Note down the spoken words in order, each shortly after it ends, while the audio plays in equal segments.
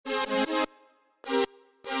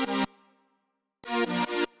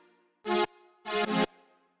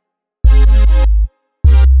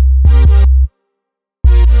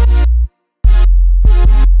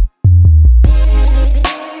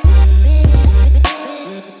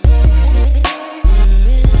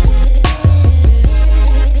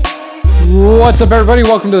What's up, everybody?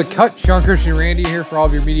 Welcome to The Cut. Sean, Christian, Randy here for all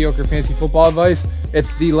of your mediocre fantasy football advice.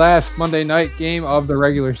 It's the last Monday night game of the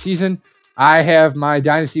regular season. I have my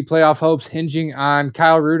Dynasty playoff hopes hinging on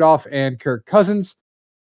Kyle Rudolph and Kirk Cousins.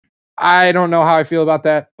 I don't know how I feel about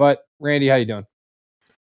that, but Randy, how you doing?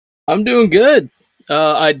 I'm doing good.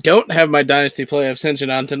 I don't have my Dynasty playoffs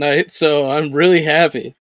hinging on tonight, so I'm really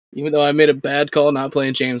happy, even though I made a bad call not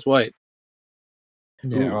playing James White.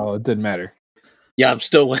 Yeah, well, it didn't matter. Yeah, I'm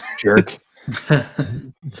still winning. Jerk.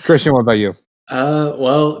 Christian, what about you?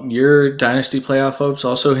 Well, your Dynasty playoff hopes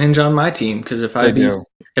also hinge on my team because if I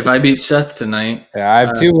beat Seth tonight, I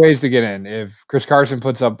have two ways to get in. If Chris Carson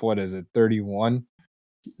puts up 31?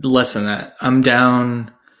 Less than that. I'm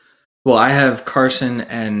down. Well, I have Carson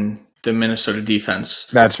and the Minnesota defense.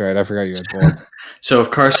 That's right. I forgot you had both. So if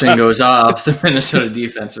Carson goes off, the Minnesota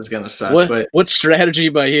defense is going to suck. What strategy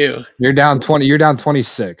by you? You're down 20. You're down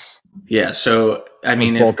 26. Yeah. So I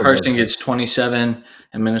mean, if Carson gets 27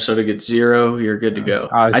 and Minnesota gets 0, you're good to go.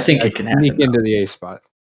 I think it can happen. Sneak into the A spot.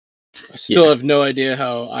 I still have no idea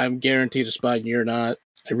how I'm guaranteed a spot and you're not.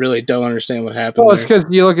 I really don't understand what happened. Well, it's because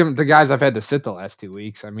you look at the guys I've had to sit the last 2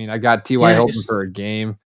 weeks. I mean, I got T.Y. Hilton for a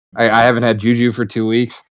game. I haven't had Juju for 2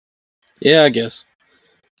 weeks. Yeah, I guess.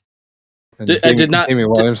 I did not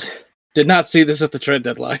see this at the trade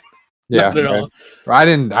deadline. Yeah, not at all. I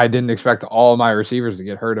didn't expect all my receivers to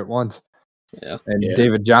get hurt at once. Yeah, and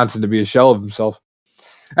David Johnson to be a shell of himself.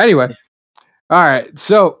 Anyway, all right.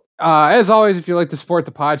 So as always, if you'd like to support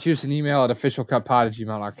the pod, shoot us an email at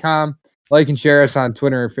officialcutpod@gmail.com. Like and share us on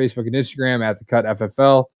Twitter, Facebook, and Instagram at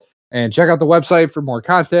 @thecutffl, and check out the website for more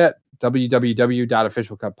content.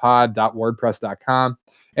 www.officialcutpod.wordpress.com,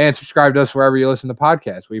 and subscribe to us wherever you listen to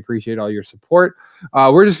podcasts. We appreciate all your support.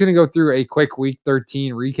 We're just going to go through a quick Week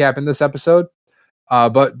 13 recap in this episode.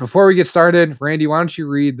 But before we get started, Randy, why don't you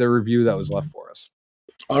read the review that was left for us?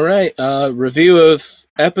 All right. Review of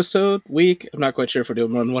episode week. I'm not quite sure if we're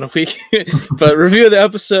doing more than one a week, but review of the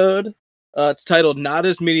episode. It's titled Not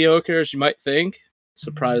As Mediocre As You Might Think.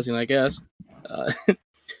 Surprising, I guess.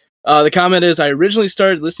 The comment is, I originally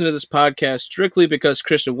started listening to this podcast strictly because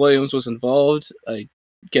Christian Williams was involved. I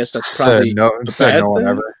guess that's probably no one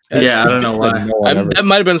ever. Yeah, I don't know why. That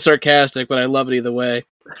might have been sarcastic, but I love it either way.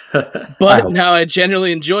 But now I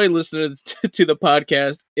genuinely enjoy listening to the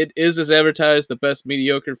podcast. It is, as advertised, the best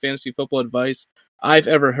mediocre fantasy football advice I've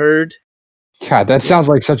ever heard. God, that sounds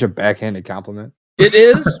like such a backhanded compliment. It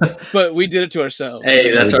is, but we did it to ourselves.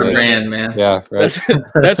 Hey, that's our brand, man. Yeah, right.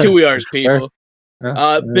 That's who we are as people.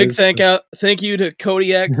 Yeah, thank you to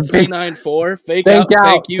Kodiak 394. Thank out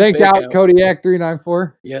Kodiak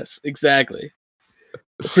 394. Yes, exactly.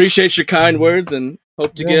 Appreciate your kind words and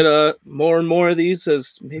hope to get more and more of these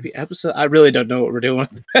as maybe episode. I really don't know what we're doing.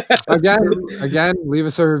 Again, leave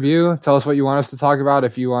us a review. Tell us what you want us to talk about.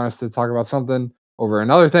 If you want us to talk about something over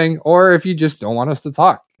another thing, or if you just don't want us to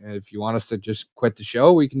talk. If you want us to just quit the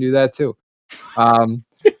show, we can do that too.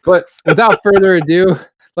 But without further ado,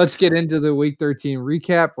 let's get into the Week 13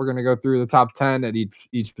 recap. We're going to go through the top 10 at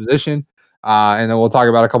each position, and then we'll talk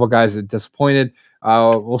about a couple guys that disappointed.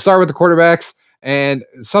 We'll start with the quarterbacks, and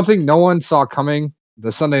something no one saw coming,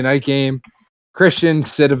 the Sunday night game. Christian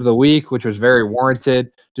sit of the week, which was very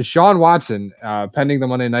warranted. Deshaun Watson, pending the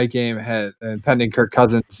Monday night game, and pending Kirk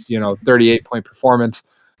Cousins, 38-point performance,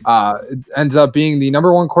 it ends up being the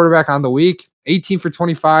number one quarterback on the week, 18 for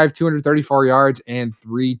 25, 234 yards, and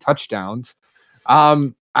 3 touchdowns.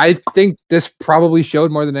 I think this probably showed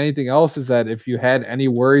more than anything else is that if you had any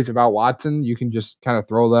worries about Watson, you can just kind of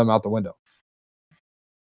throw them out the window.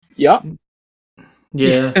 Yeah.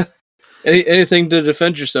 Yeah. Anything to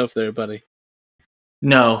defend yourself there, buddy?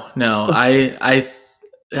 No. I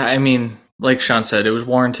mean, like Sean said, it was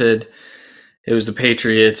warranted. It was the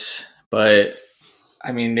Patriots, but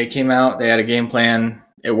I mean, they came out, they had a game plan.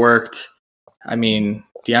 It worked. I mean,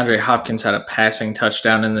 DeAndre Hopkins had a passing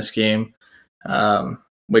touchdown in this game.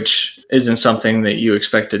 Which isn't something that you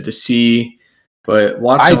expected to see, but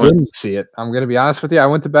Watson didn't see it. I'm going to be honest with you. I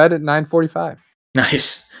went to bed at 9:45.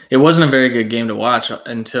 Nice. It wasn't a very good game to watch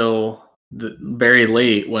until very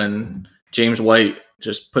late when James White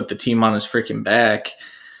just put the team on his freaking back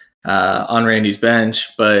on Randy's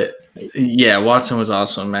bench. But yeah, Watson was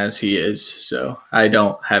awesome as he is, so I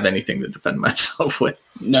don't have anything to defend myself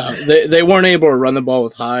with. No, they weren't able to run the ball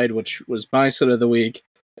with Hyde, which was my side of the week,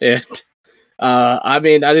 and I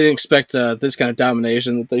mean, I didn't expect this kind of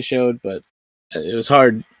domination that they showed, but it was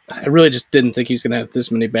hard. I really just didn't think he's going to have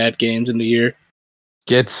this many bad games in the year.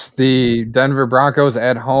 Gets the Denver Broncos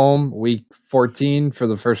at home, Week 14 for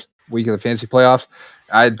the first week of the fantasy playoffs.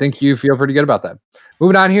 I think you feel pretty good about that.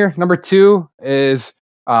 Moving on here, number 2 is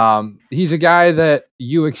He's a guy that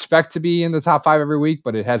you expect to be in the top 5 every week,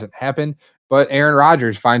 but it hasn't happened. But Aaron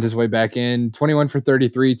Rodgers finds his way back in, 21 for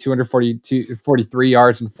 33, 43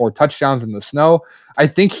 yards and 4 touchdowns in the snow. I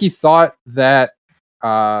think he thought that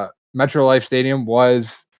MetLife Stadium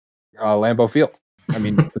was Lambeau Field. I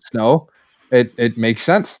mean, the snow, it makes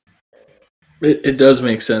sense. It does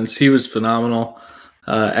make sense. He was phenomenal,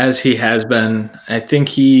 as he has been. I think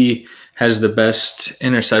he has the best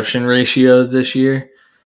interception ratio this year,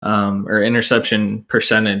 or interception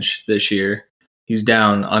percentage this year. He's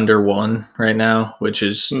down under 1 right now, which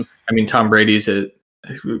is, I mean, Tom Brady's at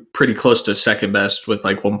pretty close to second best with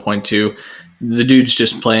like 1.2. The dude's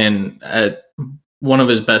just playing at one of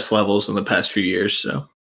his best levels in the past few years. So.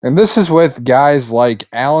 And this is with guys like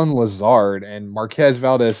Alan Lazard and Marquez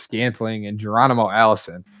Valdez-Scantling and Geronimo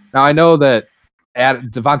Allison. Now, I know that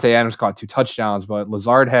Devontae Adams caught 2 touchdowns, but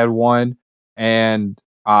Lazard had 1, and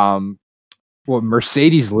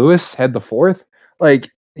Mercedes Lewis had the 4th. Like,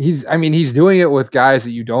 he's doing it with guys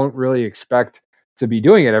that you don't really expect to be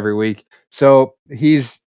doing it every week. So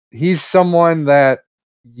he's someone that,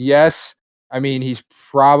 yes, I mean, he's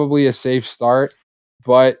probably a safe start.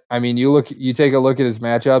 But I mean, you take a look at his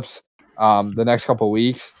matchups. The next couple of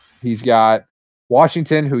weeks, he's got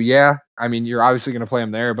Washington, who, I mean, you're obviously going to play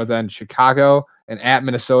him there, but then Chicago and at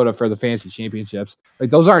Minnesota for the fantasy championships. Like,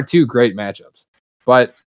 those aren't 2 great matchups,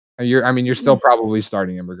 but you're still probably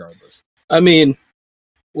starting him regardless. I mean,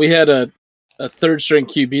 we had a third string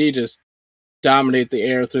QB just dominate the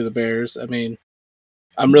air through the Bears. I mean,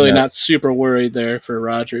 I'm really not super worried there for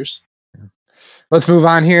Rodgers. Let's move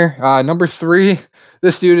on here. Number 3,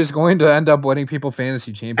 this dude is going to end up winning people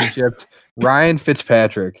fantasy championships. Ryan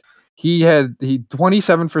Fitzpatrick. He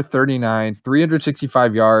 27 for 39,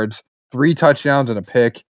 365 yards, 3 touchdowns and a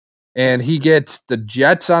pick. And he gets the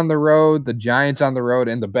Jets on the road, the Giants on the road,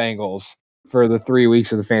 and the Bengals for the 3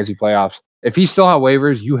 weeks of the fantasy playoffs. If he's still on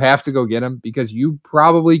waivers, you have to go get him because you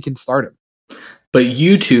probably can start him. But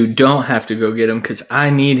you two don't have to go get him because I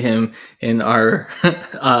need him in our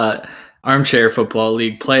Armchair Football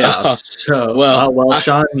League playoffs.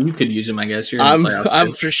 Sean, you could use him, I guess.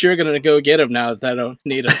 I'm for sure going to go get him now that I don't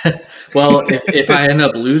need him. Well, if I end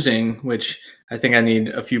up losing, which I think I need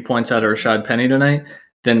a few points out of Rashad Penny tonight,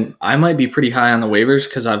 then I might be pretty high on the waivers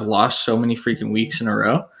because I've lost so many freaking weeks in a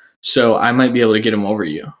row. So I might be able to get him over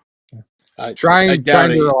you. Trying to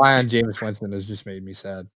rely on Jameis Winston has just made me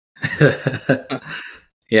sad.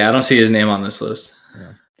 Yeah, I don't see his name on this list.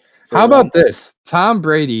 Yeah. How about this? Tom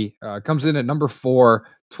Brady comes in at number 4,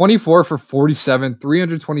 24 for 47,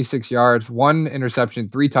 326 yards, 1 interception,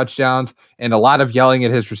 3 touchdowns, and a lot of yelling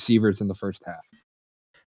at his receivers in the first half.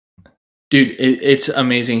 Dude, it's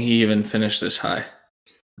amazing he even finished this high.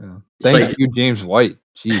 Yeah. Thank you, James White.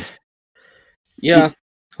 Jeez. Yeah,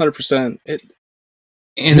 100%.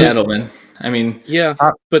 And Edelman. I mean, yeah,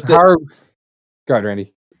 but go ahead,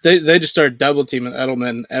 Randy. They just started double teaming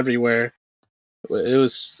Edelman everywhere.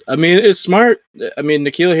 It's smart. I mean,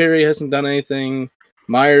 N'Keal Harry hasn't done anything.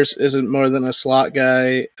 Myers isn't more than a slot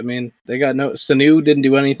guy. I mean, they got Sanu didn't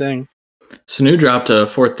do anything. Sanu dropped a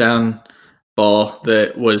 4th down ball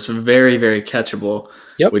that was very, very catchable.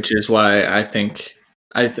 Yep. Which is why I think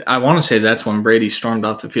I want to say that's when Brady stormed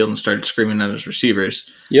off the field and started screaming at his receivers.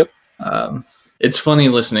 Yep. It's funny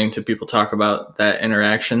listening to people talk about that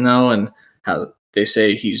interaction though, and how they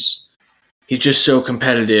say he's just so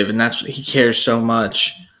competitive and that's he cares so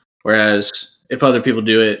much. Whereas if other people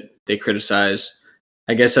do it, they criticize.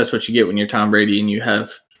 I guess that's what you get when you're Tom Brady and you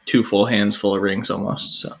have 2 full hands full of rings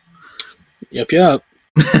almost. So. Yep. Yeah.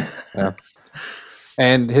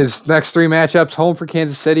 And his next 3 matchups: home for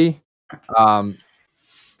Kansas City.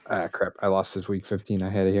 Crap, I lost his week 15. I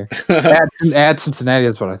had it here. At Cincinnati,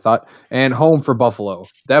 that's what I thought. And home for Buffalo.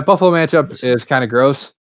 That Buffalo matchup is kind of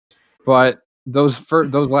gross, but those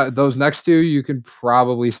next 2, you can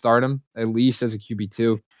probably start him at least as a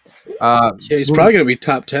QB2. He's probably going to be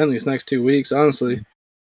top 10 these next 2 weeks, honestly.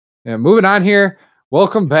 Yeah, moving on here.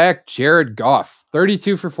 Welcome back, Jared Goff.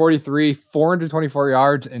 32 for 43, 424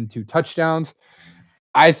 yards, and 2 touchdowns.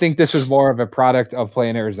 I think this was more of a product of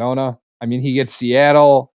playing Arizona. I mean, he gets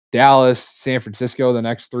Seattle, Dallas, San Francisco the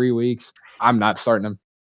next 3 weeks. I'm not starting him.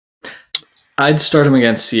 I'd start him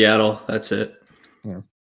against Seattle. That's it. Yeah.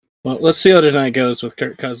 Well, let's see how tonight goes with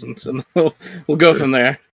Kirk Cousins, and we'll go from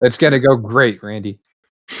there. It's going to go great, Randy.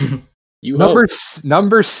 Number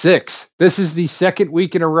 6. This is the 2nd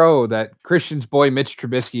week in a row that Christian's boy Mitch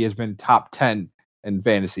Trubisky has been top 10 in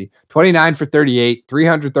fantasy. 29 for 38,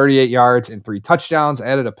 338 yards, and 3 touchdowns.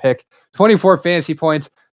 Added a pick. 24 fantasy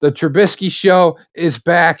points. The Trubisky show is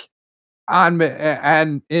back on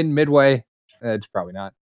and in Midway. It's probably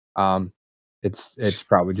not. It's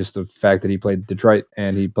probably just the fact that he played Detroit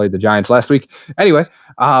and he played the Giants last week. Anyway,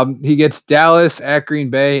 he gets Dallas at Green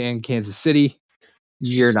Bay and Kansas City.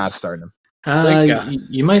 You're not Jesus. starting him. Thank God.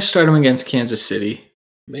 You might start him against Kansas City.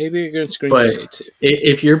 Maybe against Green But Bay too.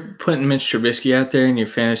 If you're putting Mitch Trubisky out there in your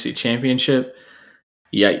fantasy championship,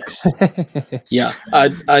 yikes. Yeah,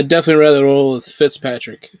 I'd definitely rather roll with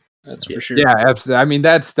Fitzpatrick. That's for sure. Yeah, absolutely. I mean,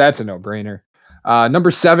 that's a no-brainer. Number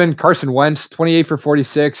 7, Carson Wentz, 28 for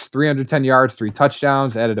 46, 310 yards, 3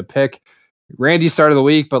 touchdowns, added a pick. Randy start of the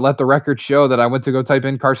week, but let the record show that I went to go type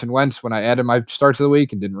in Carson Wentz when I added my starts of the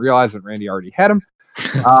week and didn't realize that Randy already had him.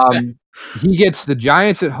 He gets the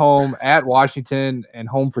Giants at home, at Washington, and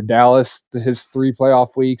home for Dallas, his 3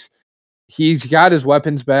 playoff weeks. He's got his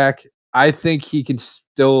weapons back. I think he can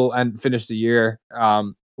still finish the year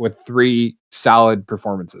with 3 solid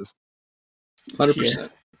performances. 100%.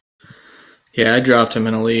 Yeah, I dropped him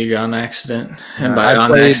in a league on accident. And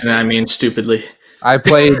accident, I mean stupidly. I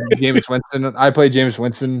played Jameis Winston. I played Jameis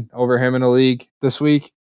Winston over him in a league this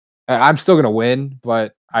week. I'm still going to win,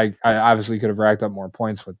 but I obviously could have racked up more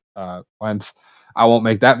points with Wentz. I won't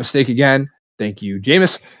make that mistake again. Thank you,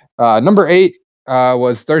 Jameis. Number 8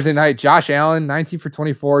 was Thursday night. Josh Allen, 19 for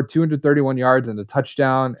 24, 231 yards and a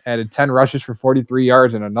touchdown. Added 10 rushes for 43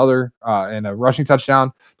 yards and and a rushing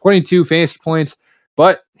touchdown. 22 fantasy points.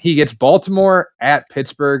 But he gets Baltimore, at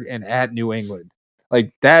Pittsburgh, and at New England.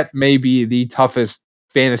 Like, that may be the toughest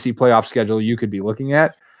fantasy playoff schedule you could be looking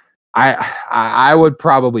at. I would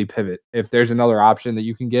probably pivot if there's another option that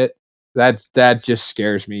you can get. That just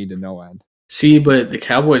scares me to no end. See, but the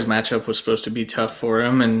Cowboys matchup was supposed to be tough for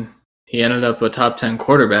him, and he ended up a top 10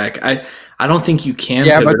 quarterback. I don't think you can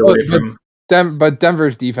pivot away from. But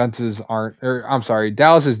Denver's defenses aren't. Or I'm sorry,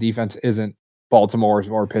 Dallas's defense isn't Baltimore's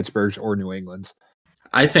or Pittsburgh's or New England's.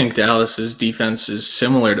 I think Dallas's defense is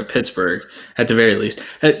similar to Pittsburgh at the very least.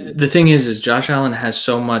 The thing is Josh Allen has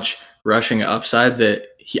so much rushing upside that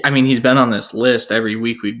he's been on this list every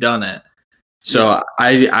week we've done it. So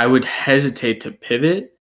yeah. I would hesitate to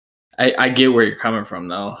pivot. I get where you're coming from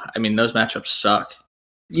though. I mean, those matchups suck.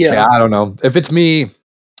 Yeah, I don't know. If it's me,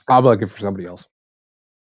 I'll be looking for somebody else.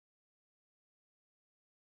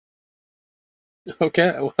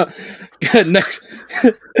 Okay. Well, next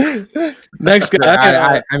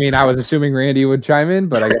guy. I mean, I was assuming Randy would chime in,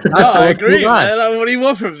 but I guess not. I agree, man. What do you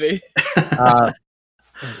want from me?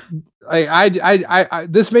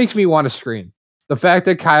 This makes me want to scream. The fact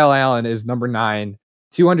that Kyle Allen is number 9,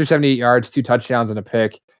 278 yards, 2 touchdowns and a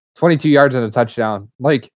pick, 22 yards and a touchdown.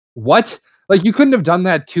 Like, what? Like, you couldn't have done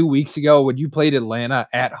that 2 weeks ago when you played Atlanta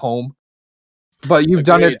at home. But you've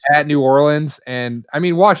done it at New Orleans, and I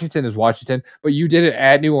mean, Washington is Washington, but you did it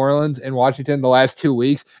at New Orleans and Washington the last 2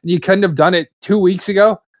 weeks, and you couldn't have done it 2 weeks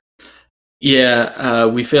ago? Yeah,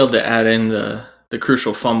 we failed to add in the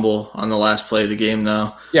crucial fumble on the last play of the game,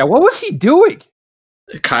 though. Yeah, what was he doing?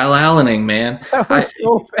 Kyle Allening, man. That was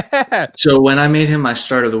so bad. So when I made him my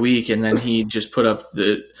start of the week, and then he just put up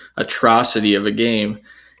the atrocity of a game,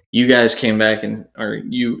 you guys came back or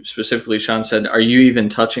you specifically, Sean, said, "Are you even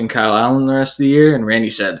touching Kyle Allen the rest of the year?" And Randy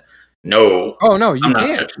said, "No." Oh no, you I'm can't.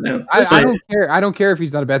 Not touching him. I don't care. I don't care if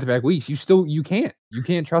he's done a back-to-back weeks. You can't. You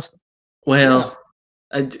can't trust him. Well,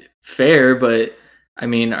 fair, but I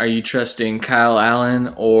mean, are you trusting Kyle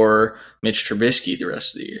Allen or Mitch Trubisky the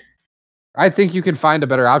rest of the year? I think you can find a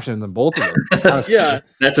better option than both of them. Yeah,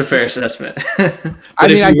 that's a fair assessment. I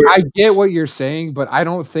mean, I get what you're saying, but I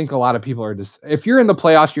don't think a lot of people are just. If you're in the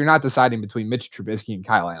playoffs, you're not deciding between Mitch Trubisky and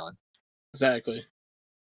Kyle Allen. Exactly.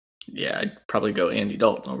 Yeah, I'd probably go Andy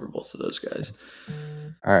Dalton over both of those guys.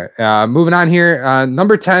 All right, moving on here.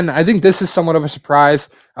 Number 10, I think this is somewhat of a surprise.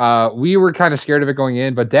 We were kind of scared of it going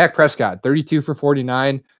in, but Dak Prescott, 32 for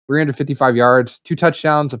 49, 355 yards, 2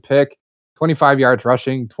 touchdowns, a pick, 25 yards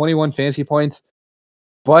rushing, 21 fantasy points.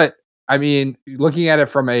 But, I mean, looking at it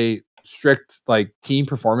from a strict team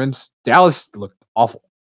performance, Dallas looked awful.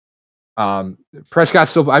 Prescott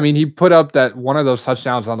still, I mean, he put up that one of those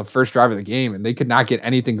touchdowns on the first drive of the game, and they could not get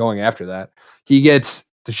anything going after that. He gets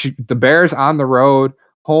the Bears on the road,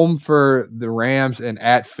 home for the Rams, and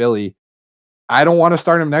at Philly. I don't want to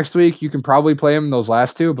start him next week. You can probably play him in those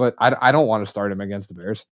last 2, but I don't want to start him against the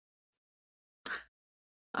Bears.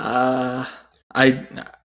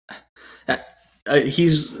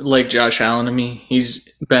 He's like Josh Allen to me. He's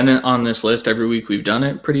been on this list every week we've done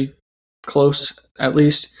it, pretty close at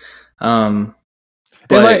least. And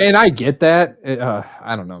I get that.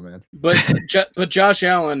 I don't know, man. But Josh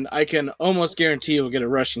Allen, I can almost guarantee will get a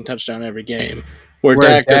rushing touchdown every game, where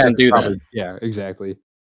Dak doesn't do that. Yeah, exactly.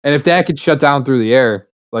 And if Dak could shut down through the air,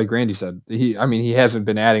 like Randy said, he hasn't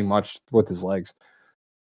been adding much with his legs.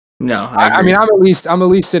 No, I mean, I'm at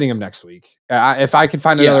least sitting him next week. If I can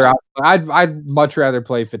find another option, I'd much rather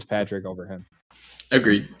play Fitzpatrick over him.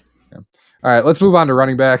 Agreed. Yeah. All right, let's move on to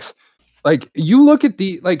running backs. Like, you look at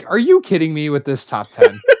are you kidding me with this top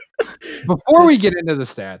 10? Before we get into the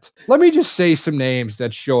stats, let me just say some names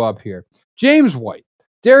that show up here. James White,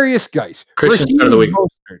 Darius Geis, Christian start of the week.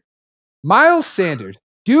 Mostert, Miles Sanders,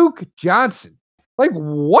 Duke Johnson. Like,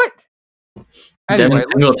 what? Devin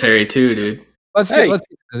Singletary too, dude. Let's get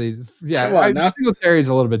to these. Yeah, Singletary is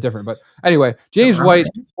a little bit different, but anyway, James White,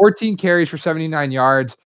 14 carries for 79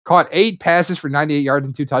 yards, caught 8 passes for 98 yards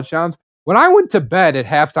and 2 touchdowns. When I went to bed at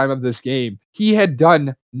halftime of this game, he had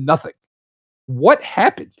done nothing. What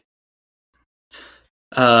happened?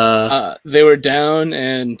 They were down,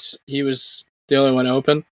 and he was the only one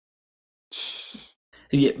open.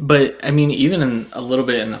 Yeah, but I mean, even a little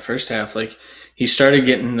bit in the first half, like he started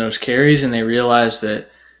getting those carries, and they realized that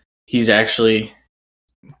he's actually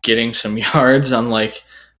getting some yards, unlike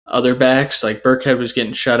other backs. Like Burkhead was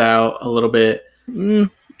getting shut out a little bit.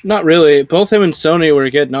 Not really. Both him and Sony were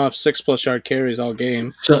getting off 6+ yard carries all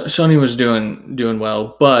game. So Sony was doing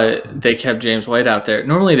well, but they kept James White out there.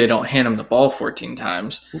 Normally, they don't hand him the ball 14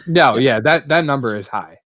 times. No, yeah, that number is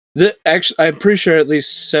high. I'm pretty sure at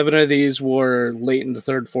least 7 of these were late in the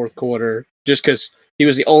third, fourth quarter, just because he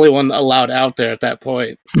was the only one allowed out there at that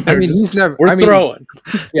point. I mean, we're throwing.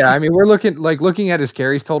 Yeah, I mean, we're looking at his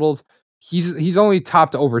carries totals. He's only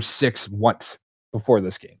topped over 6 once before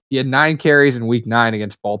this game. He had 9 carries in week 9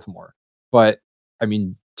 against Baltimore. But I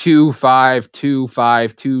mean, 2, 5, 2,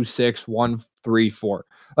 5, 2, 6, 1, 3, 4.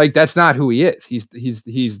 Like, that's not who he is.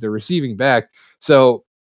 He's the receiving back. So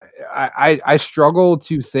I struggle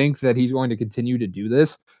to think that he's going to continue to do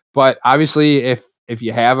this. But obviously, if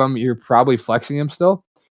you have him, you're probably flexing him still.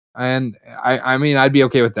 And I mean, I'd be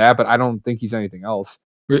okay with that, but I don't think he's anything else.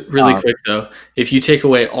 Really quick, though, if you take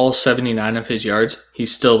away all 79 of his yards,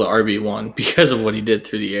 he's still the RB1 because of what he did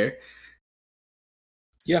through the air.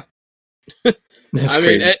 Yeah. I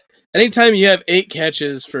mean, anytime you have 8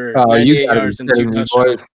 catches for 98 yards and 2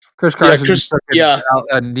 touchdowns. Chris Carson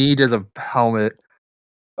a knee to the helmet.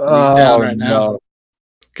 He's down right now.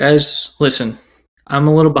 Guys, listen, I'm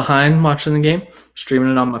a little behind watching the game,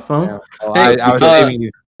 streaming it on my phone. Yeah. Well, I was saving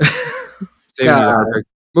you.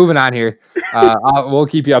 Moving on here. We'll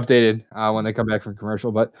keep you updated when they come back from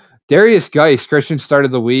commercial. But Darius Geis, Christian start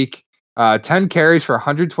of the week, 10 carries for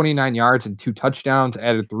 129 yards and 2 touchdowns,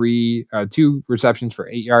 added 2 receptions for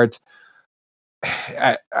 8 yards.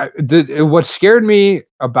 What scared me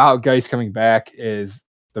about Geis coming back is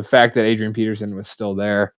the fact that Adrian Peterson was still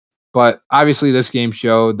there. But obviously this game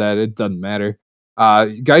showed that it doesn't matter.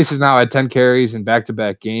 Geis is now at 10 carries in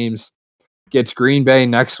back-to-back games. Gets Green Bay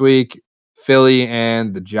next week, Philly,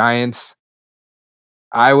 and the Giants.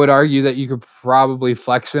 I would argue that you could probably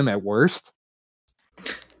flex him at worst.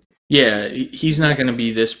 Yeah, he's not going to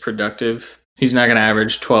be this productive. He's not going to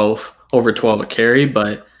average over 12 a carry,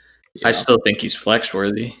 but I still think he's flex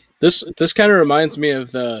worthy. This kind of reminds me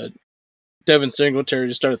of the Devin Singletary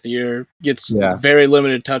to start the year. Gets very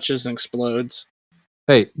limited touches and explodes.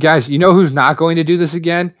 Hey, guys, you know who's not going to do this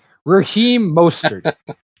again? Raheem Mostert.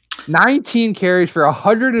 19 carries for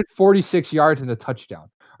 146 yards and a touchdown.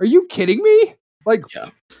 Are you kidding me? Like,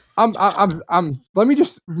 I'm let me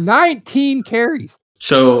just 19 carries.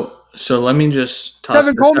 So let me just toss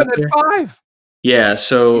Tevin Coleman at 5. Yeah,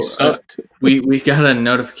 so we got a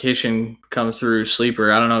notification come through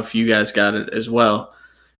Sleeper. I don't know if you guys got it as well.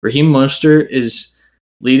 Raheem Mostert is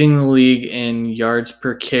leading the league in yards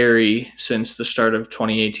per carry since the start of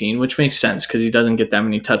 2018, which makes sense because he doesn't get that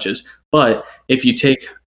many touches. But if you take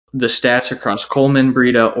the stats across Coleman,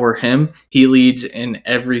 Breida, or him, he leads in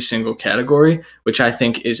every single category, which I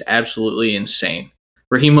think is absolutely insane.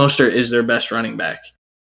 Raheem Mostert is their best running back.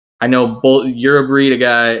 I know both you're a Breida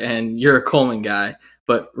guy and you're a Coleman guy,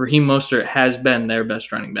 but Raheem Mostert has been their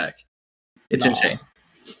best running back. It's insane.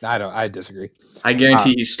 I disagree. I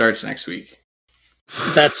guarantee he starts next week.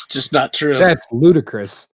 That's just not true. That's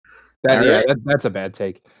ludicrous. That's a bad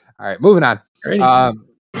take. All right, moving on.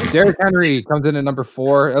 Derrick Henry comes in at number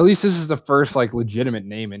 4. At least this is the first legitimate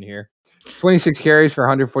name in here. 26 carries for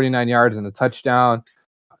 149 yards and a touchdown.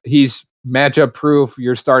 He's matchup proof.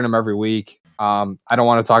 You're starting him every week. I don't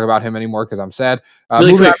want to talk about him anymore because I'm sad.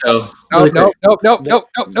 Really quick, though. Nope.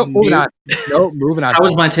 Moving on. Moving on. That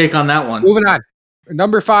was my take on that one. Moving on.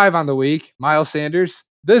 Number 5 on the week, Miles Sanders.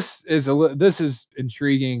 This is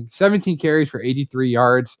intriguing. 17 carries for 83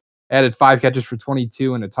 yards. Added 5 catches for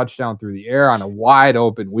 22 and a touchdown through the air on a wide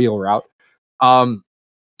open wheel route.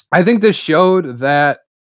 I think this showed that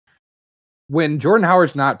when Jordan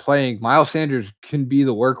Howard's not playing, Miles Sanders can be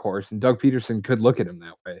the workhorse, and Doug Peterson could look at him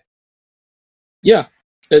that way. Yeah,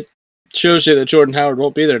 it shows you that Jordan Howard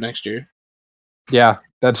won't be there next year. Yeah,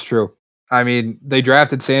 that's true. I mean, they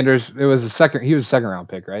drafted Sanders. He was a second round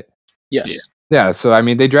pick, right? Yes. Yeah. So I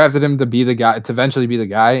mean, they drafted him to be the guy, to eventually be the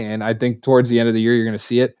guy, and I think towards the end of the year you're going to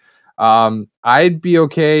see it. I'd be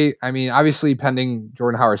okay. I mean, obviously pending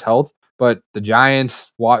Jordan Howard's health, but the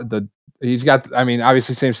Giants, he's got. I mean,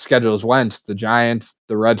 obviously same schedule as Wentz. The Giants,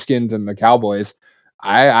 the Redskins, and the Cowboys.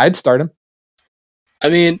 I'd start him. I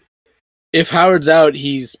mean, if Howard's out,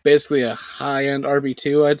 he's basically a high-end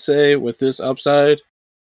RB2, I'd say, with this upside.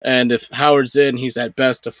 And if Howard's in, he's at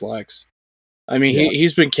best a flex. I mean,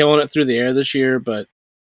 he's been killing it through the air this year, but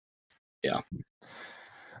yeah.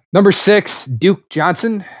 Number 6, Duke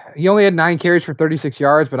Johnson. He only had 9 carries for 36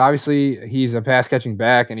 yards, but obviously he's a pass-catching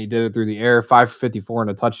back, and he did it through the air, 5 for 54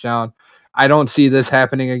 and a touchdown. I don't see this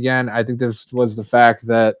happening again. I think this was the fact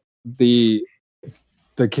that the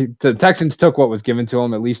Texans took what was given to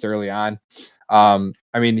them, at least early on. I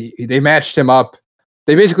mean, they matched him up.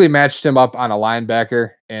 They basically matched him up on a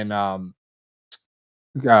linebacker and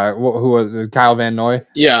who was Kyle Van Noy?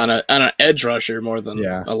 Yeah, on an edge rusher more than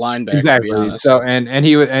a linebacker. Exactly. To be honest. So and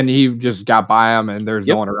he just got by him, and there's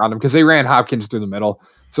no one around him because they ran Hopkins through the middle.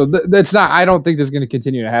 So that's not. I don't think this is going to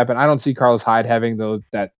continue to happen. I don't see Carlos Hyde having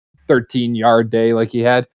that 13-yard day like he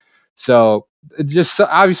had. So it's just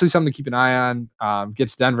obviously something to keep an eye on.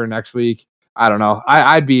 Gets Denver next week. I don't know.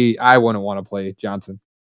 I wouldn't want to play Johnson.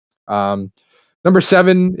 Number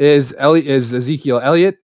 7 is Ezekiel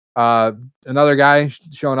Elliott. Another guy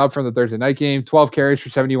showing up from the Thursday night game, 12 carries for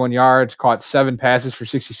 71 yards, caught 7 passes for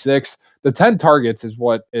 66. The 10 targets is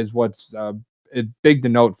what's big to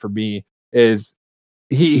note for me. Is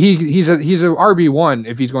he's a RB1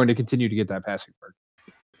 if he's going to continue to get that passing work.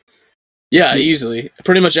 Yeah, easily.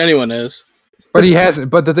 Pretty much anyone is. But he hasn't.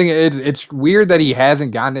 But the thing is, it's weird that he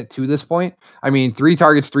hasn't gotten it to this point. I mean, 3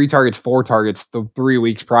 targets, 4 targets the 3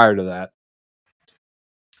 weeks prior to that.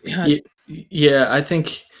 Yeah, I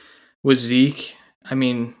think with Zeke, I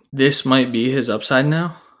mean, this might be his upside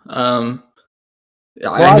now. I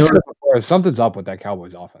know before, something's up with that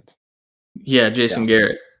Cowboys offense. Yeah, Jason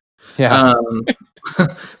Garrett. Yeah.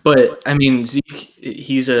 But I mean, Zeke,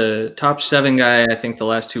 he's a top 7 guy. I think the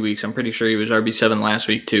last 2 weeks. I'm pretty sure he was RB7 last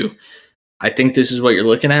week too. I think this is what you're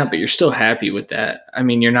looking at, but you're still happy with that. I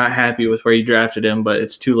mean, you're not happy with where you drafted him, but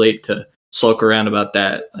it's too late to sulk around about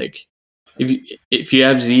that. Like, if you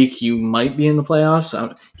have Zeke, you might be in the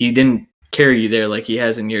playoffs. He didn't carry you there like he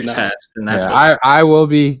has in years past, and that's I will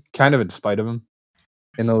be kind of in spite of him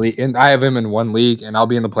in the league. And I have him in one league, and I'll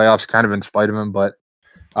be in the playoffs kind of in spite of him. But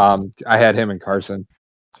I had him in Carson.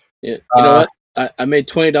 Yeah, you know what? I made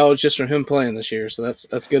 $20 just from him playing this year, so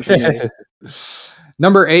that's good for me.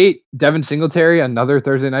 Number 8, Devin Singletary, another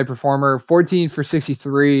Thursday night performer, 14 for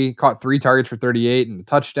 63, caught 3 targets for 38 and a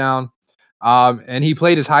touchdown. And he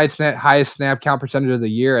played his highest snap count percentage of the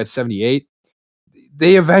year at 78.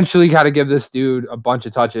 They eventually got to give this dude a bunch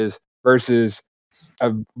of touches versus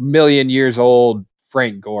a million years old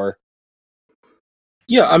Frank Gore.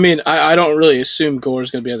 Yeah, I mean, I don't really assume Gore's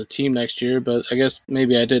going to be on the team next year, but I guess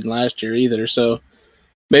maybe I didn't last year either, so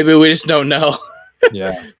maybe we just don't know.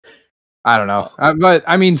 Yeah. I don't know. But,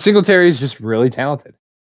 I mean, Singletary is just really talented.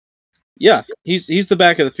 Yeah, he's the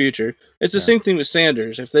back of the future. It's the same thing with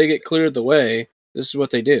Sanders. If they get cleared the way, this is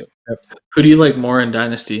what they do. Yep. Who do you like more in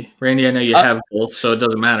Dynasty? Randy, I know you have both, so it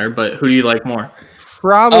doesn't matter, but who do you like more?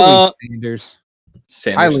 Probably Sanders.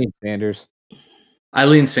 I lean Sanders. I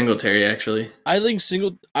lean Singletary, actually. I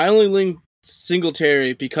only lean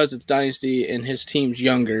Singletary because it's Dynasty and his team's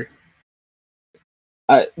younger.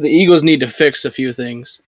 The Eagles need to fix a few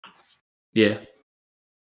things. Yeah.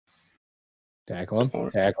 Tackle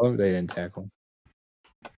him. They didn't tackle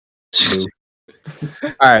him.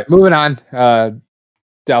 All right, moving on.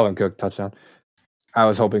 Dalvin Cook touchdown. I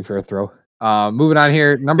was hoping for a throw. Moving on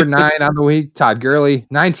here. Number 9 on the week, Todd Gurley,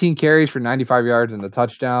 19 carries for 95 yards and a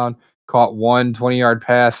touchdown. Caught 1 20-yard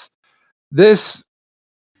pass.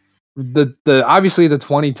 Obviously the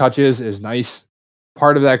 20 touches is nice.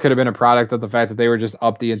 Part of that could have been a product of the fact that they were just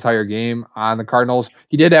up the entire game on the Cardinals.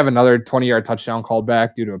 He did have another 20-yard touchdown called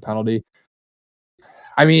back due to a penalty.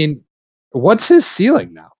 I mean, what's his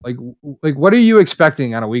ceiling now? Like what are you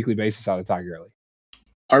expecting on a weekly basis out of Todd Gurley?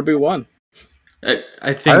 RB1.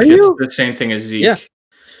 I think it's the same thing as Zeke. Yeah.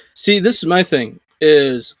 See, this is my thing,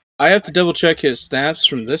 is I have to double check his snaps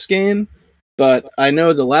from this game, but I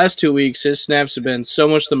know the last 2 weeks his snaps have been so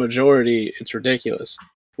much the majority, it's ridiculous.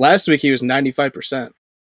 Last week he was 95%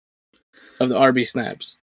 of the RB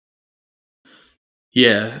snaps.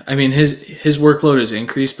 Yeah, I mean his workload has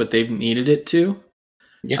increased, but they've needed it to.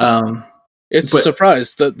 Yeah. It's a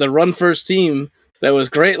surprise. The run first team that was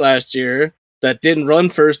great last year that didn't run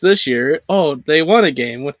first this year, they won a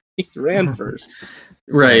game when he ran first.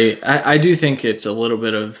 Right. I do think it's a little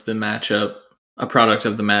bit of the matchup, a product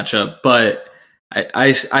of the matchup, but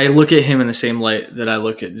I look at him in the same light that I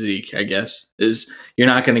look at Zeke, I guess, is you're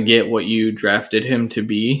not going to get what you drafted him to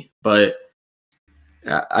be, but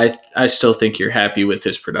I still think you're happy with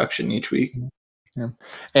his production each week. Yeah.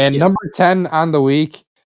 And number 10 on the week,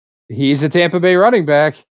 he's a Tampa Bay running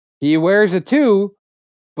back. He wears a 2,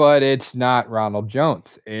 but it's not Ronald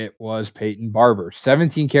Jones. It was Peyton Barber.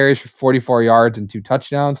 17 carries for 44 yards and 2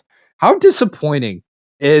 touchdowns. How disappointing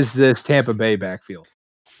is this Tampa Bay backfield?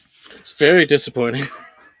 It's very disappointing.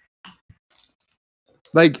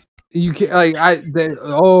 Like you can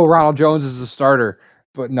Ronald Jones is a starter,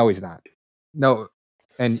 but no, he's not. No,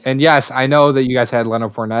 and yes, I know that you guys had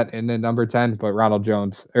Leonard Fournette in the number 10, but Ronald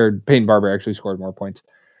Jones or Peyton Barber actually scored more points.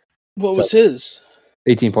 What was his?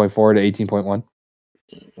 18.4 to 18.1.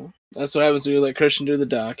 That's what happens when you let Christian do the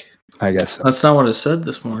doc. I guess so. That's not what it said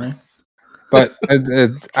this morning. But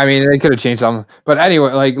I mean, they could have changed something. But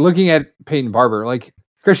anyway, like looking at Peyton Barber, like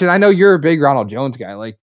Christian, I know you're a big Ronald Jones guy.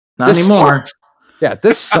 Like not anymore. Sucks. Yeah,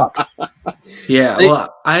 this sucks. Yeah,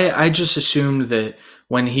 well, I just assumed that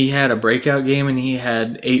when he had a breakout game and he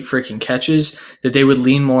had 8 freaking catches, that they would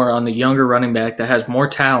lean more on the younger running back that has more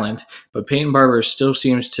talent. But Peyton Barber still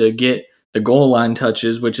seems to get the goal line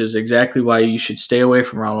touches, which is exactly why you should stay away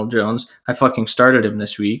from Ronald Jones. I fucking started him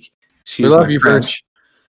this week. We love you, Bruce.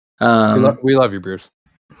 We love you, Bruce.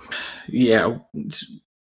 Yeah,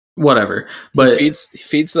 whatever. But he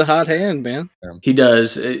feeds the hot hand, man. He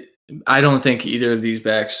does. I don't think either of these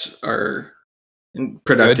backs are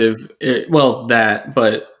productive.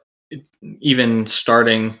 But even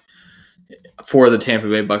starting for the Tampa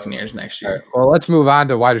Bay Buccaneers next year. Right, well, let's move on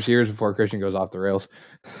to wide receivers before Christian goes off the rails.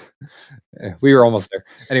 We were almost there.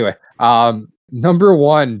 Anyway, number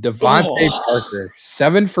 1, Devontae Parker,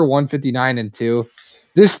 7 for 159 and 2.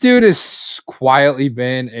 This dude has quietly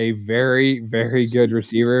been a very, very good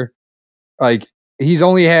receiver. Like he's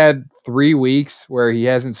only had 3 weeks where he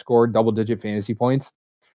hasn't scored double-digit fantasy points,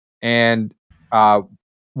 and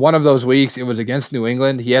one of those weeks it was against New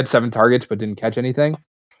England. He had 7 targets but didn't catch anything.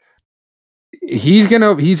 He's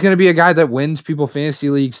gonna be a guy that wins people fantasy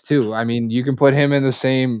leagues too. I mean, you can put him in the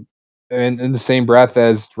same breath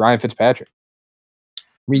as Ryan Fitzpatrick. I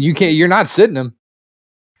mean, you're not sitting him.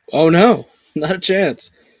 Oh no, not a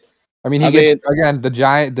chance. I mean, again the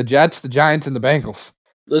Jets, the Giants, and the Bengals.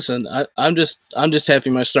 Listen, I'm just happy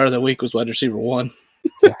my start of the week was wide receiver 1.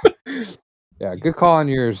 Yeah, good call on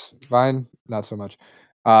yours, Vine. Not so much.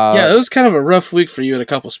 It was kind of a rough week for you in a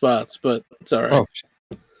couple spots, but it's all right. Oh,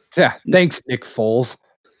 yeah, thanks, Nick Foles.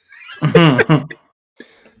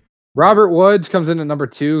 Robert Woods comes in at number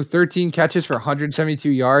 2, 13 catches for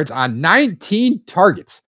 172 yards on 19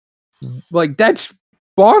 targets. Like, that's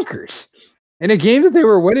bonkers. In a game that they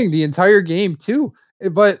were winning the entire game, too.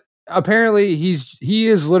 But apparently, he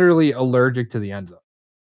is literally allergic to the end zone.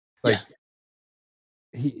 Like,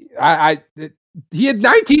 he had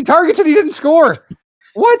 19 targets and he didn't score.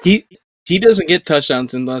 What? He doesn't get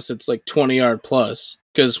touchdowns unless it's like 20-yard plus.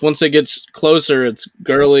 Because once it gets closer, it's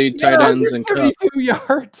Gurley, tight ends, and Cup. 32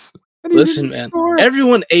 yards. Listen, man,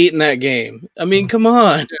 everyone ate in that game. I mean, come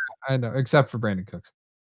on. Yeah, I know, except for Brandon Cooks.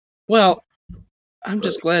 Well, I'm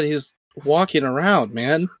just glad he's walking around,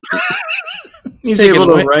 man. He's able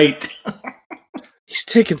to write. He's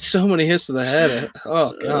taking so many hits to the head.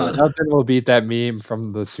 Oh, God. Nothing will beat that meme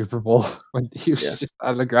from the Super Bowl when he was just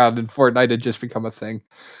on the ground and Fortnite had just become a thing.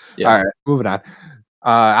 Yeah. All right, moving on.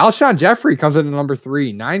 Alshon Jeffrey comes in at number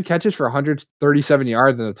 3, 9 catches for 137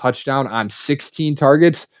 yards and a touchdown on 16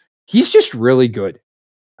 targets. He's just really good.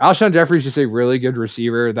 Alshon Jeffrey's just a really good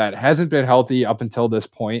receiver that hasn't been healthy up until this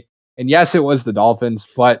point. And yes, it was the Dolphins,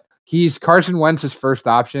 but he's Carson Wentz's first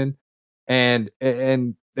option, and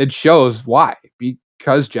it shows why.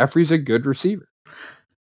 Because Jeffrey's a good receiver.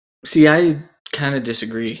 See, I kind of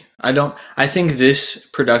disagree. I think this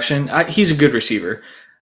production, he's a good receiver.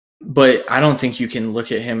 But I don't think you can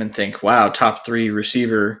look at him and think, "Wow, top 3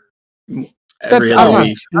 receiver every other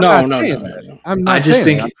week." No. I'm not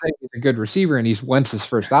saying he's a good receiver, and he's Wentz's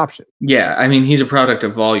first option. Yeah, I mean, he's a product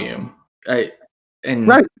of volume, and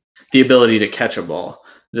the ability to catch a ball.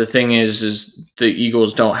 The thing is the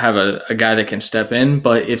Eagles don't have a guy that can step in.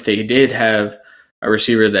 But if they did have a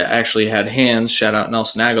receiver that actually had hands, shout out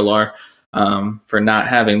Nelson Aguilar for not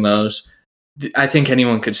having those. I think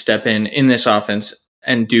anyone could step in this offense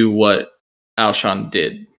and do what Alshon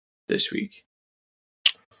did this week.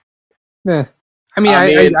 Yeah. I mean,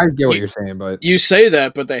 I get what you're saying, but you say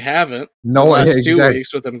that, but they haven't. No, the last 2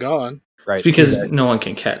 weeks with them gone. Right. It's because no one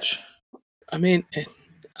can catch. I mean,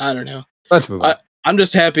 I don't know. Let's move on. I'm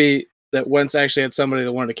just happy that Wentz actually had somebody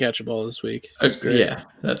that wanted to catch a ball this week. That's great. Yeah,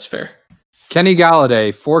 that's fair. Kenny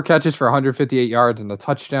Galladay, 4 catches for 158 yards and a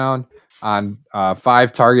touchdown on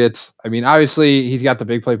 5 targets. I mean, obviously, he's got the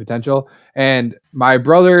big play potential. And my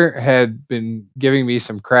brother had been giving me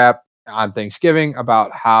some crap on Thanksgiving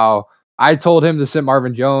about how I told him to sit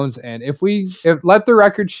Marvin Jones. And if let the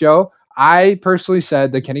record show, I personally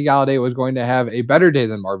said that Kenny Galladay was going to have a better day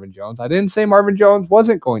than Marvin Jones. I didn't say Marvin Jones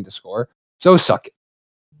wasn't going to score. So suck it.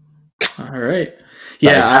 All right.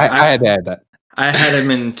 Yeah, I had to add that. I had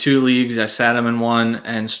him in 2 leagues. I sat him in one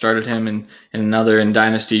and started him in another in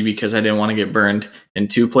Dynasty because I didn't want to get burned in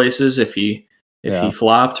 2 places if he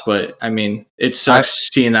flopped. But I mean, it sucks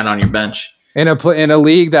seeing that on your bench. In a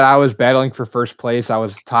league that I was battling for first place, I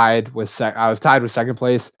was tied with second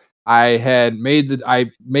place. I made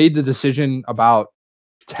the decision about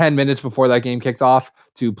 10 minutes before that game kicked off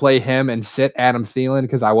to play him and sit Adam Thielen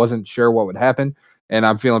because I wasn't sure what would happen, and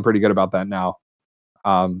I'm feeling pretty good about that now.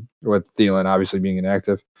 With Thielen obviously being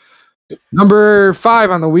inactive. Number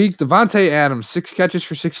 5 on the week, Devontae Adams, 6 catches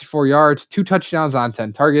for 64 yards, 2 touchdowns on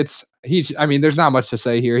 10 targets. There's not much to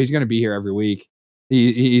say here. He's going to be here every week.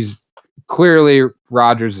 He's clearly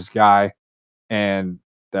Rodgers' guy, and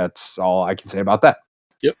that's all I can say about that.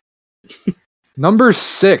 Yep. Number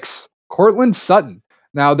 6, Courtland Sutton.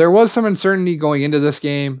 Now, there was some uncertainty going into this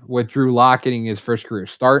game with Drew Lock getting his first career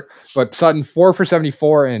start, but Sutton 4 for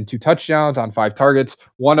 74 and 2 touchdowns on 5 targets.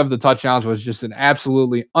 One of the touchdowns was just an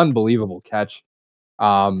absolutely unbelievable catch.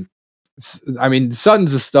 Sutton's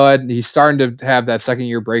a stud. He's starting to have that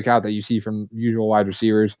second-year breakout that you see from usual wide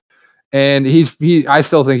receivers, and I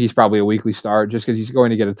still think he's probably a weekly start just because he's going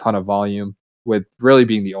to get a ton of volume with really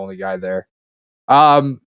being the only guy there. I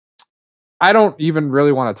don't even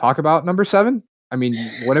really want to talk about number 7. I mean,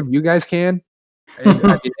 whatever you guys can.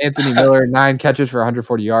 Anthony Miller, 9 catches for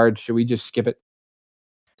 140 yards. Should we just skip it?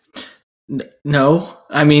 No.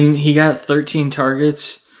 I mean, he got 13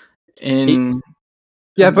 targets in.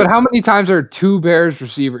 Yeah, but how many times are 2 Bears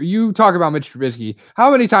receivers? You talk about Mitch Trubisky.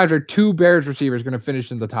 How many times are 2 Bears receivers going to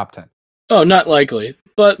finish in the top 10? Oh, not likely.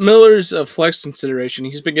 But Miller's a flex consideration.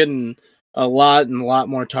 He's been getting a lot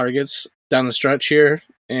more targets down the stretch here,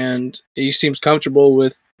 and he seems comfortable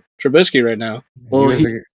with Trubisky right now. Well,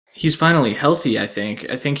 he's finally healthy, I think.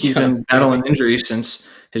 I think he's been battling injuries since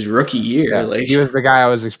his rookie year. Yeah, he was the guy I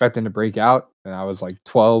was expecting to break out, and I was like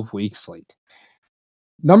 12 weeks late.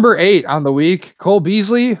 Number 8 on the week, Cole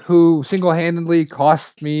Beasley, who single-handedly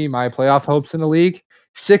cost me my playoff hopes in the league.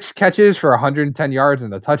 6 catches for 110 yards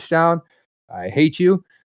and a touchdown. I hate you.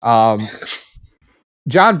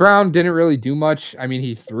 John Brown didn't really do much. I mean,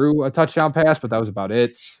 he threw a touchdown pass, but that was about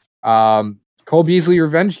it. Cole Beasley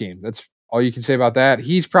revenge game. That's all you can say about that.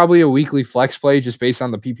 He's probably a weekly flex play just based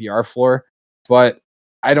on the PPR floor, but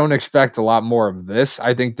I don't expect a lot more of this.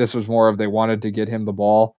 I think this was more of they wanted to get him the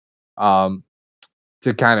ball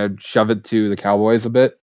to kind of shove it to the Cowboys a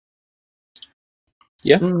bit.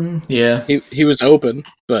 Yeah. Yeah. He was open,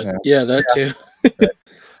 but that too.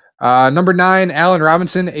 Number 9, Allen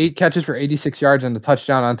Robinson, 8 catches for 86 yards and a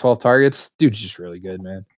touchdown on 12 targets. Dude's just really good,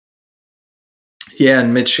 man. Yeah,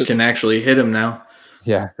 and Mitch can actually hit him now.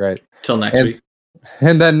 Yeah, right. Till next week.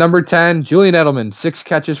 And then number 10, Julian Edelman, 6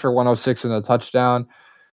 catches for 106 and a touchdown.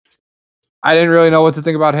 I didn't really know what to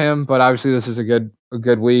think about him, but obviously this is a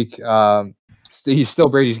good week. He's still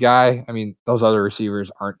Brady's guy. I mean, those other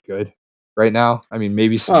receivers aren't good right now. I mean,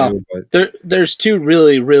 maybe some, but there's 2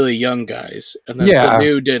 really, really young guys, and then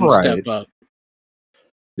Sanu didn't step up.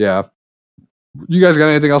 Yeah. You guys got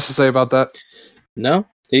anything else to say about that? No.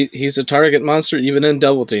 He's a target monster even in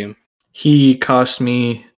double team. He cost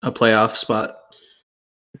me a playoff spot.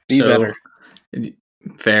 Be better.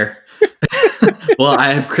 Fair. Well,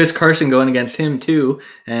 I have Chris Carson going against him too,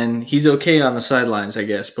 and he's okay on the sidelines, I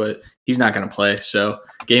guess, but he's not going to play. So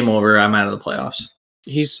game over. I'm out of the playoffs.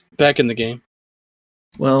 He's back in the game.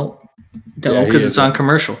 Well, no, because it's on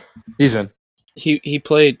commercial. He's in. He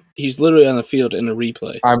played. He's literally on the field in a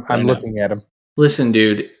replay. I'm looking at him. Listen,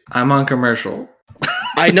 dude, I'm on commercial.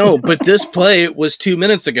 I know, but this play was 2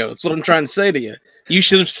 minutes ago. That's what I'm trying to say to you. You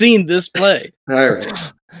should have seen this play. All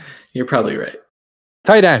right. You're probably right.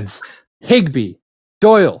 Tight ends, Higbee,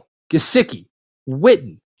 Doyle, Gesicki,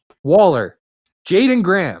 Witten, Waller, Jaden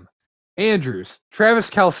Graham, Andrews, Travis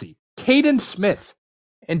Kelce, Caden Smith,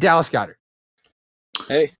 and Dallas Goedert.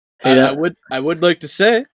 Hey, I would like to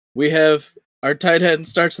say we have our tight end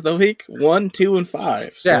starts of the week 1, 2, and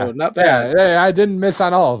 5. So not bad. Yeah, I didn't miss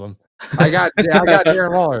on all of them. I got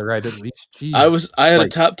Darren Waller right at least. Jeez. I had a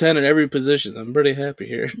top 10 in every position. I'm pretty happy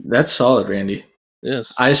here. That's solid, Randy.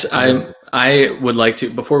 Yes. I would like to,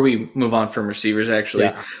 before we move on from receivers, actually,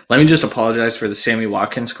 Yeah. let me just apologize for the Sammy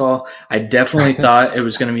Watkins call. I definitely thought it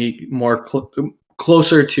was going to be more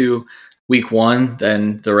closer to week 1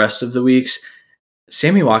 than the rest of the weeks.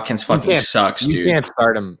 Sammy Watkins fucking sucks, dude. You can't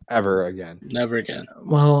start him ever again. Never again.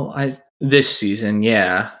 Well, this season,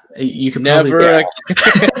 yeah. You could never.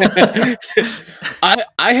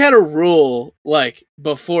 I had a rule like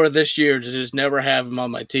before this year to just never have him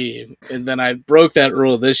on my team, and then I broke that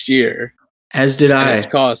rule this year. As did I. It's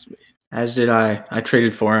cost me. As did I. I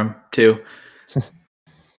traded for him too.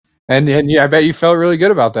 and yeah, I bet you felt really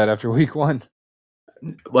good about that after week 1.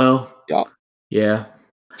 Well, yeah.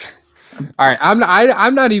 All right,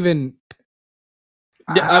 I'm not even.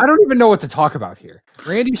 I don't even know what to talk about here.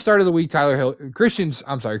 Randy start of the week, Christian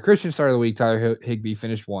start of the week, Tyler Higbee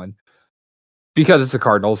finished 1 because it's the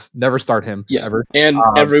Cardinals. Never start him ever. And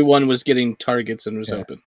everyone was getting targets and was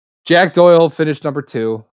open. Jack Doyle finished number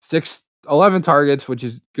 2, 11 targets, which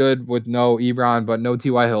is good with no Ebron, but no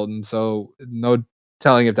T.Y. Hilton. So no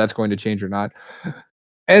telling if that's going to change or not.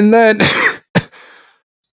 And then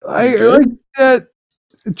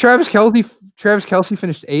Travis Kelce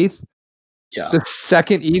finished 8th. Yeah. The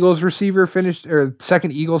second Eagles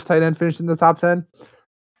tight end finished in the top 10.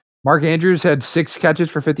 Mark Andrews had 6 catches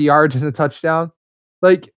for 50 yards and a touchdown.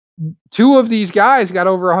 Like 2 of these guys got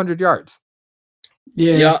over 100 yards.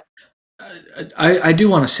 Yeah. I do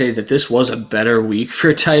want to say that this was a better week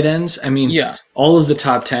for tight ends. I mean, all of the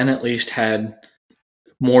top 10 at least had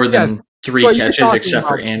more than 3 catches except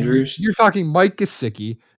for Andrews. You're talking Mike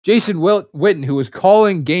Gesicki, Jason Witten, who was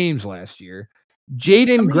calling games last year,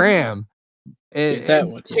 Jaden Graham, and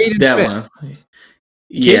Caden Smith.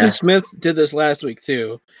 Caden Smith did this last week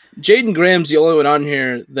too. Jaden Graham's the only one on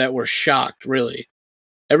here that we're shocked, really.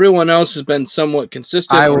 Everyone else has been somewhat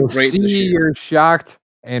consistent. I will see you're shocked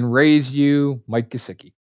and raise you Mike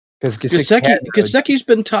Gesicki. Because Gesicki's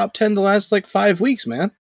been top 10 the last 5 weeks,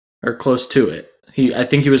 man. Or close to it. I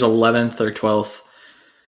think he was 11th or 12th.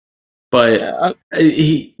 But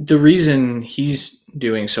the reason he's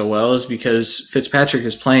doing so well is because Fitzpatrick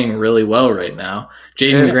is playing really well right now.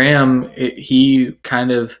 Jaden Graham, he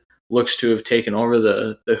kind of looks to have taken over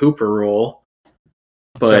the Hooper role.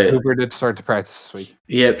 But Hooper did start to practice this week.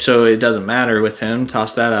 Yep, so it doesn't matter with him.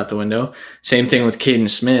 Toss that out the window. Same thing with Caden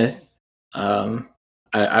Smith.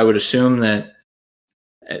 I would assume that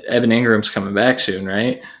Evan Ingram's coming back soon,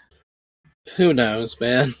 right? Who knows,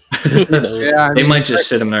 man? Who knows? They might just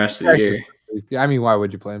sit him the rest of the year. I mean, why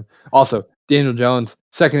would you play him? Also, Daniel Jones,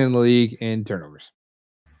 2nd in the league in turnovers.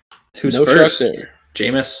 Who's first? There?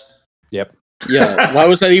 Jameis? Yep. Yeah. Why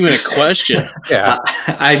was that even a question?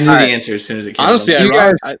 I knew the answer as soon as it came. Honestly,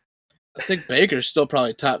 I think Baker's still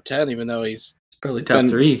probably top 10, even though he's probably top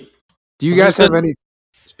 3. Do you guys have any?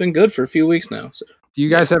 It's been good for a few weeks now. So. Do you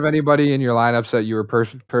guys have anybody in your lineups that you were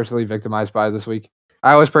personally victimized by this week?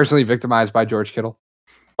 I was personally victimized by George Kittle.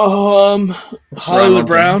 Hollywood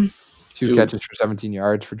Brown. 2 catches for 17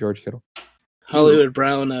 yards for George Kittle. Hollywood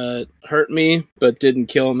Brown hurt me, but didn't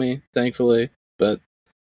kill me, thankfully. But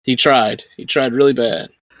he tried. He tried really bad.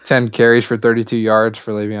 10 carries for 32 yards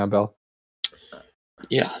for Le'Veon Bell.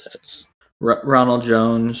 Yeah, that's Ronald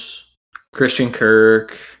Jones, Christian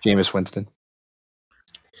Kirk, Jameis Winston.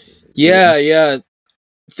 Yeah.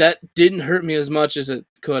 That didn't hurt me as much as it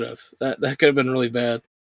could have. That could have been really bad.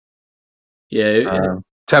 Yeah.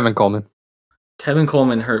 Tevin Coleman. Tevin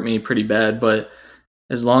Coleman hurt me pretty bad, but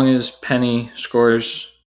as long as Penny scores,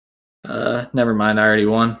 never mind. I already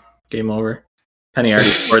won. Game over. Penny already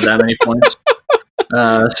scored that many points.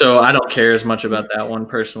 So I don't care as much about that one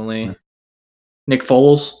personally. Nick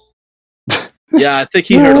Foles. Yeah, I think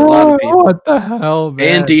he hurt a lot of people. What the hell,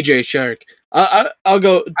 man? And DJ Shark. I'll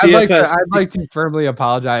go DFS. I'd like to firmly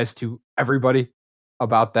apologize to everybody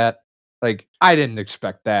about that. I didn't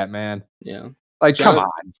expect that, man. Yeah. Come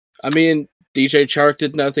on. I mean, DJ Chark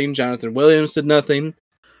did nothing. Jonathan Williams did nothing.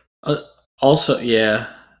 Also, yeah.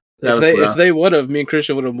 If they would have, me and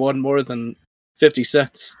Christian would have won more than 50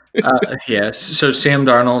 cents. Yeah. So Sam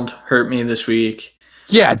Darnold hurt me this week.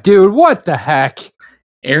 Yeah, dude. What the heck?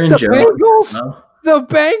 Aaron Jones. Bengals? No? The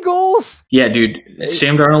Bengals? Yeah, dude.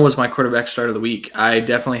 Sam Darnold was my quarterback start of the week. I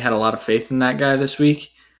definitely had a lot of faith in that guy this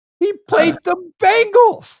week. He played the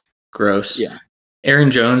Bengals. Gross. Yeah.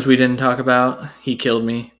 Aaron Jones, we didn't talk about. He killed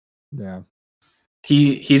me. Yeah.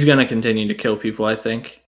 He's going to continue to kill people, I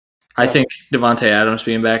think. I think Devontae Adams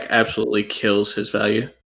being back absolutely kills his value.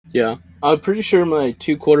 Yeah. I'm pretty sure my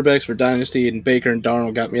 2 quarterbacks for Dynasty and Baker and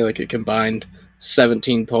Darnold got me a combined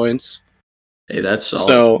 17 points. Hey, that's solid.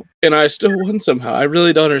 So, and I still won somehow. I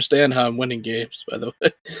really don't understand how I'm winning games, by the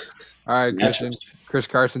way. All right, Christian. Chris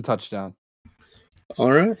Carson touchdown.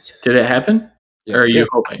 All right. Did it happen? Yeah. Or are you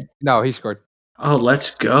hoping? No, he scored. Oh,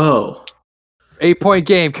 let's go. 8-point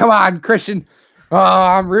game. Come on, Christian. Oh,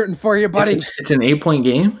 I'm rooting for you, buddy. It's an 8-point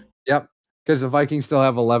game? Yep. Because the Vikings still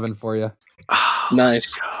have 11 for you. Oh,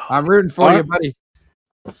 Nice. I'm rooting for you, buddy.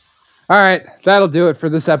 All right. That'll do it for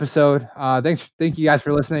this episode. Thank you guys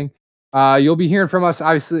for listening. You'll be hearing from us,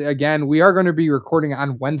 obviously, again. We are going to be recording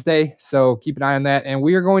on Wednesday, so keep an eye on that. And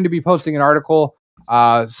we are going to be posting an article,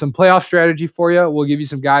 some playoff strategy for you. We'll give you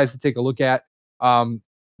some guys to take a look at.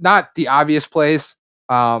 Not the obvious plays,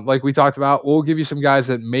 like we talked about. We'll give you some guys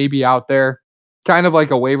that may be out there, kind of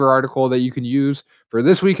like a waiver article that you can use for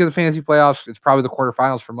this week of the fantasy playoffs. It's probably the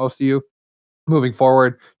quarterfinals for most of you moving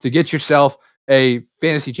forward to get yourself a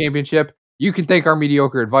fantasy championship. You can take our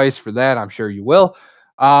mediocre advice for that. I'm sure you will.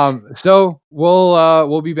 So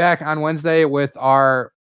we'll be back on Wednesday with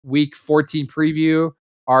our week 14 preview,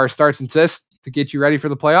 our starts and sits to get you ready for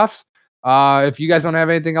the playoffs. If you guys don't have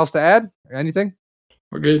anything else to add, anything,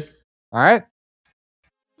 we're good. All right.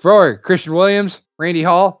 For Christian Williams, Randy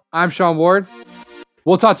Hall, I'm Sean Ward.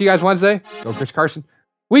 We'll talk to you guys Wednesday. Go Chris Carson.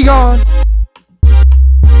 We gone.